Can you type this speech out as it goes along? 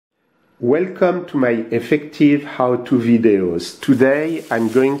Welcome to my effective how-to videos. Today I'm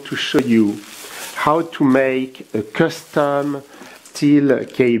going to show you how to make a custom steel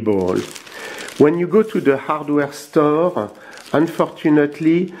cable. When you go to the hardware store,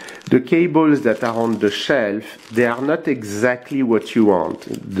 unfortunately the cables that are on the shelf, they are not exactly what you want.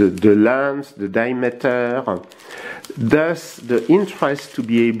 The length, the diameter, thus the interest to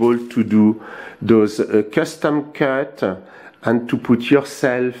be able to do those custom cut and to put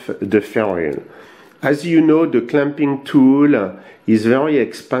yourself the ferrule. As you know, the clamping tool is very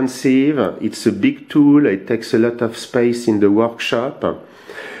expensive. It's a big tool. It takes a lot of space in the workshop.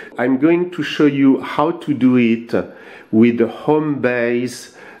 I'm going to show you how to do it with the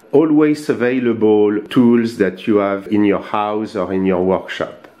home-based, always available tools that you have in your house or in your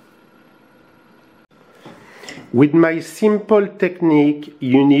workshop. With my simple technique,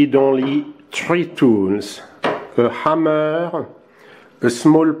 you need only 3 tools: a hammer, a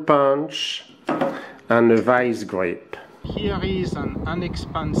small punch, and a vise grip. Here is an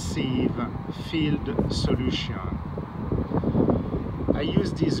inexpensive field solution. I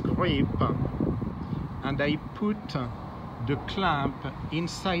use this grip and I put the clamp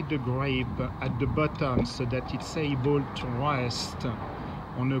inside the grip at the bottom so that it's able to rest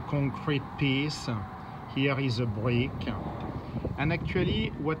on a concrete piece. Here is a brick. And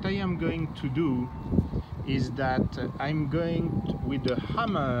actually what I am going to do is that I'm going with the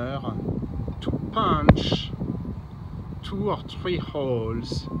hammer to punch 2 or 3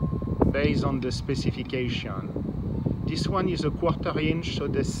 holes based on the specification. This one is a 1/4 inch, so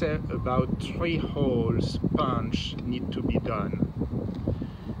they say about 3 holes punch need to be done.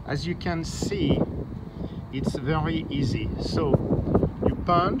 As you can see, it's very easy. So you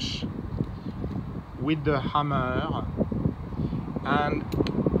punch with the hammer, and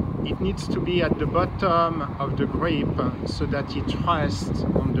it needs to be at the bottom of the grip so that it rests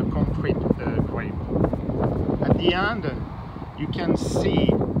on the concrete grip. At the end, you can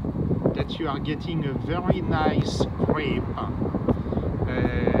see that you are getting a very nice grip.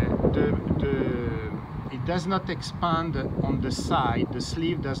 It does not expand on the side. The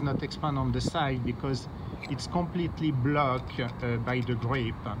sleeve does not expand on the side because it's completely blocked by the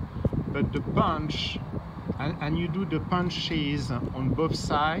grip. But the punch, and you do the punches on both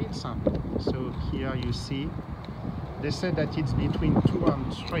sides. So here you see, they say that it's between 2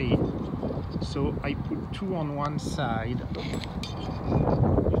 and 3. So I put 2 on one side.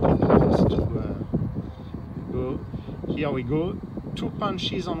 Here we go. 2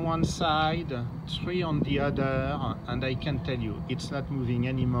 punches on one side, 3 on the other, and I can tell you, it's not moving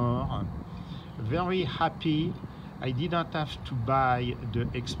anymore. Very happy. I didn't have to buy the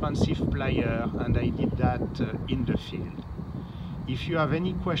expensive plier, and I did that in the field. If you have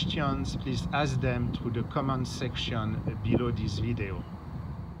any questions, please ask them through the comment section below this video.